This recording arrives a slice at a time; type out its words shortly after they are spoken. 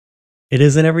It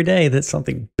isn't every day that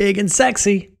something big and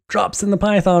sexy drops in the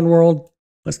Python world.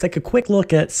 Let's take a quick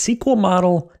look at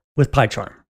SQLModel with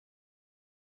PyCharm.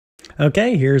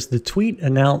 Okay, here's the tweet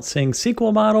announcing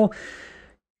SQLModel.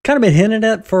 Kind of been hinted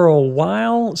at for a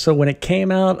while, so when it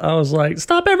came out, I was like,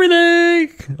 stop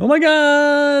everything! Oh my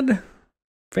god!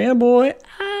 Fanboy!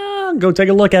 Go take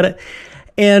a look at it.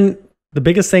 And the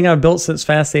biggest thing I've built since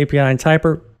FastAPI and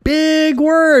Typer, big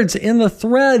words in the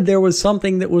thread. There was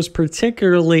something that was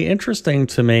particularly interesting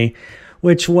to me,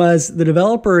 which was the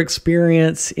developer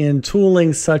experience in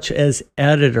tooling such as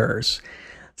editors.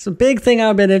 It's a big thing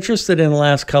I've been interested in the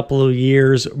last couple of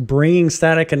years, bringing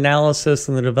static analysis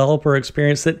and the developer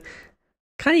experience that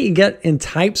kind of you get in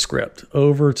TypeScript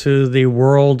over to the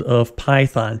world of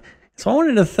Python. So I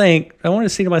wanted to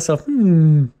see to myself,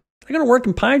 am I going to work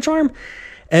in PyCharm?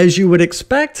 As you would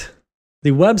expect,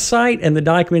 the website and the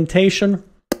documentation,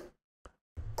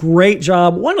 great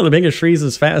job. One of the biggest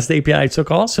reasons FastAPI took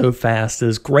off so fast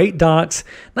is great docs,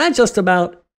 not just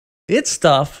about its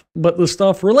stuff, but the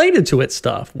stuff related to its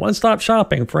stuff. One-stop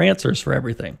shopping for answers for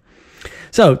everything.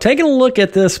 So taking a look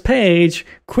at this page,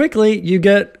 quickly you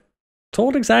get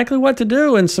told exactly what to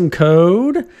do in some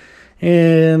code.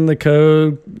 And the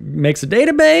code makes a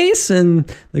database,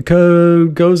 and the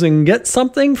code goes and gets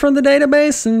something from the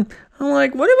database. And I'm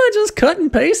like, what if I just cut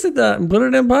and pasted that and put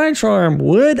it in PyCharm?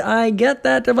 Would I get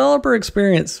that developer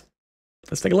experience?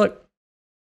 Let's take a look.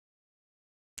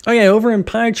 Okay, over in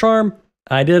PyCharm,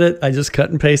 I did it. I just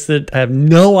cut and pasted. I have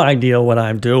no idea what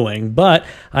I'm doing, but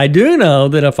I do know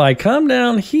that if I come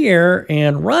down here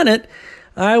and run it,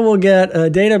 I will get a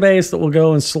database that will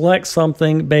go and select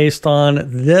something based on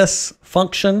this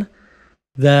function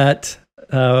that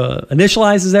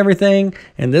initializes everything,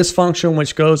 and this function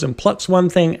which goes and plucks one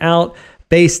thing out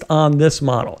based on this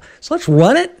model. So let's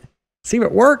run it, see if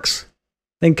it works,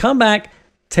 then come back,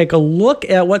 take a look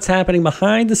at what's happening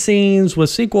behind the scenes with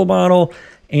SQLModel,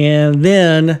 and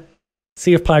then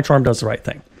see if PyCharm does the right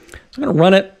thing. So I'm going to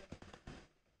run it.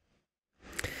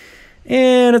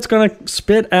 And it's going to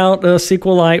spit out a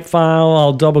SQLite file.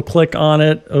 I'll double click on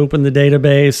it, open the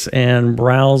database, and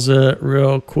browse it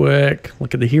real quick.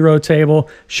 Look at the hero table.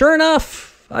 Sure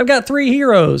enough, I've got 3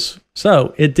 heroes.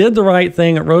 So it did the right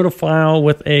thing. It wrote a file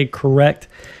with a correct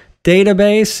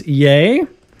database. Yay.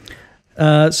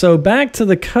 So back to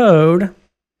the code.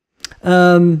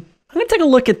 I'm going to take a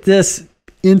look at this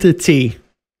entity,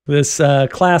 this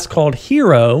class called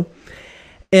hero,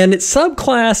 and it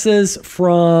subclasses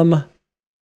from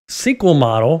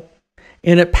SQLModel,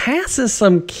 and it passes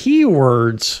some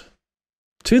keywords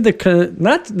to the,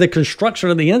 not the construction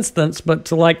of the instance, but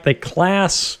to like the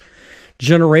class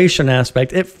generation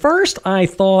aspect. At first, I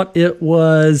thought it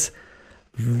was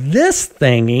this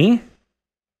thingy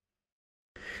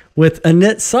with a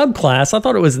init subclass. I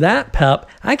thought it was that pep.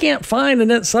 I can't find a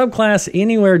init subclass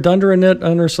anywhere, dunder init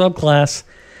under subclass,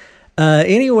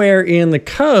 anywhere in the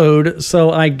code.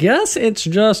 So I guess it's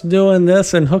just doing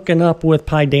this and hooking up with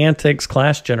Pydantic's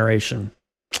class generation.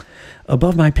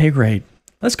 Above my pay grade.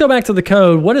 Let's go back to the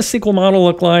code. What does SQLModel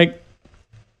look like?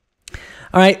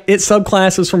 All right, it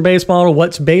subclasses from base model.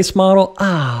 What's base model?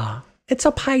 It's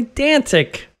a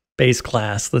Pydantic base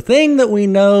class. The thing that we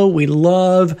know, we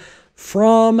love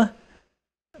from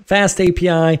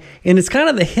FastAPI, and it's kind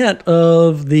of the hint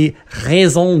of the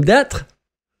raison d'etre.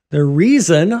 The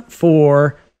reason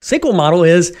for SQLModel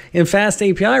is in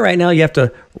FastAPI right now, you have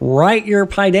to write your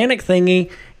Pydantic thingy,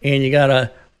 and you got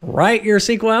to write your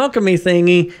SQLAlchemy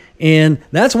thingy, and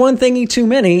that's one thingy too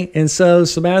many. And so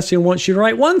Sebastián wants you to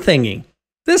write one thingy,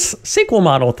 this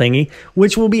SQLModel thingy,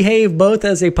 which will behave both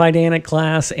as a Pydantic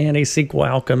class and a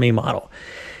SQLAlchemy model.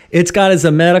 It's got as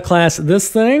a meta class this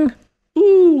thing.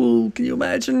 Ooh, can you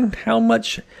imagine how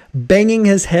much banging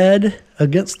his head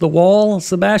against the wall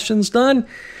Sebastián's done?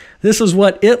 This is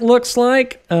what it looks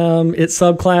like. It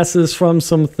subclasses from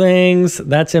some things.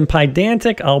 That's in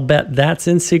Pydantic. I'll bet that's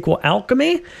in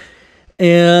SQLAlchemy.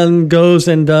 And goes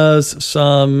and does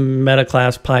some meta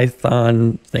class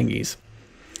Python thingies.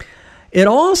 It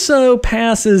also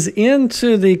passes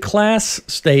into the class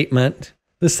statement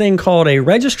this thing called a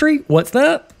registry. What's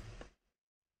that?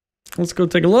 Let's go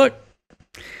take a look.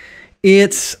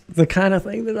 It's the kind of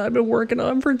thing that I've been working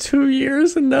on for 2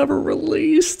 years and never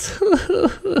released.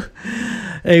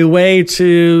 A way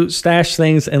to stash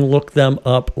things and look them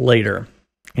up later.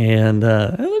 And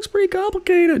it looks pretty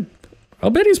complicated. I'll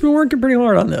bet he's been working pretty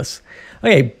hard on this.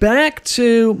 Okay, back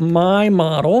to my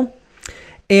model.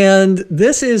 And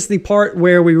this is the part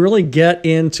where we really get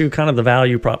into kind of the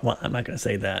value prop. Well, I'm not going to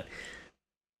say that.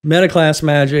 Meta class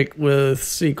magic with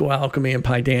SQLAlchemy and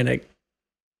Pydantic.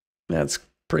 That's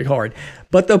pretty hard.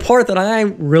 But the part that I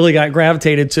really got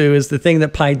gravitated to is the thing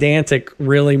that Pydantic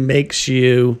really makes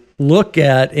you look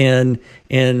at and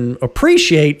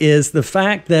appreciate is the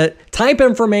fact that type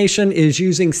information is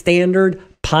using standard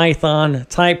Python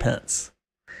type hints.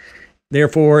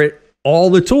 Therefore,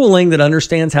 all the tooling that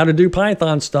understands how to do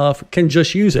Python stuff can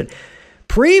just use it.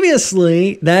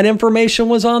 Previously, that information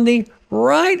was on the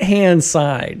right-hand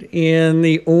side in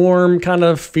the ORM kind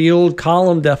of field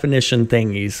column definition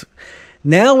thingies.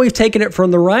 Now we've taken it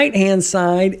from the right-hand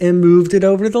side and moved it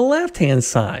over to the left-hand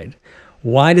side.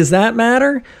 Why does that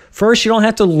matter? First, you don't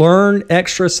have to learn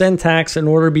extra syntax in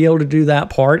order to be able to do that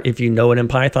part. If you know it in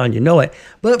Python, you know it.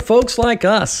 But folks like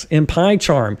us in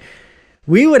PyCharm,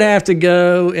 we would have to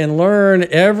go and learn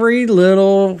every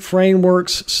little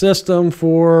framework's system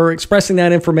for expressing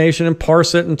that information and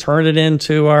parse it and turn it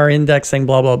into our indexing,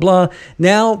 blah, blah, blah.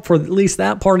 Now, for at least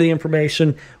that part of the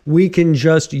information, we can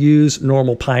just use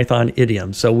normal Python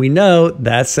idioms. So we know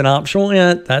that's an optional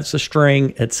int, that's a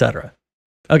string, etc.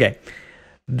 Okay,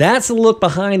 that's a look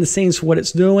behind the scenes for what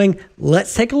it's doing.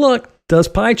 Let's take a look. Does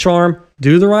PyCharm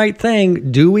do the right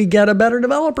thing? Do we get a better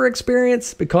developer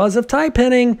experience because of type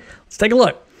hinting? Let's take a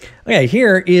look. Okay,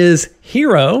 here is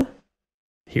hero,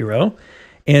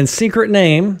 and secret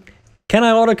name. Can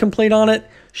I autocomplete on it?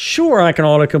 Sure, I can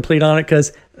autocomplete on it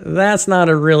because that's not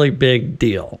a really big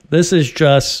deal. This is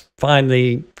just find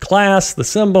the class, the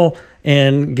symbol,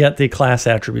 and get the class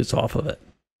attributes off of it.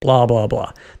 Blah, blah,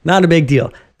 blah. Not a big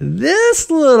deal. This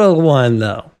little one,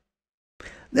 though,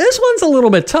 this one's a little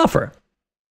bit tougher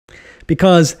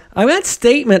because I've got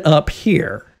statement up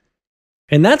here,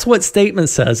 and that's what statement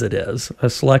says it is, a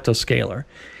select a scalar.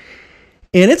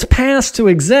 And it's passed to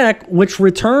exec, which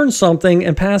returns something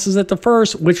and passes it to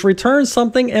first, which returns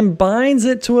something and binds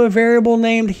it to a variable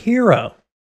named hero.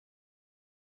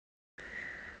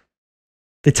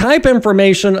 The type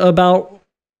information about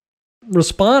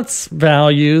response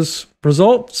values,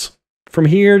 results from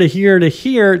here to here to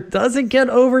here, doesn't get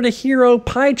over to hero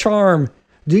PyCharm.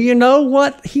 Do you know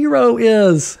what hero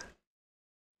is?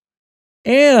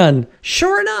 And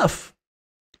sure enough,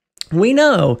 we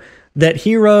know that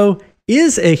hero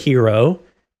is a hero.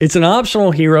 It's an optional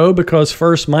hero because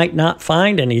first might not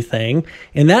find anything.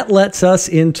 And that lets us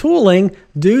in tooling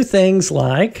do things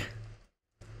like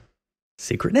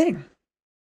secret name.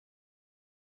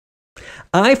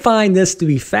 I find this to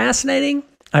be fascinating.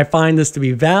 I find this to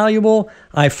be valuable.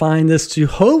 I find this to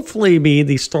hopefully be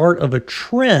the start of a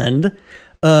trend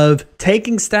of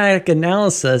taking static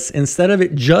analysis, instead of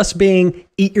it just being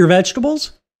eat your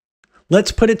vegetables,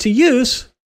 let's put it to use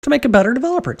to make a better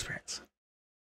developer experience.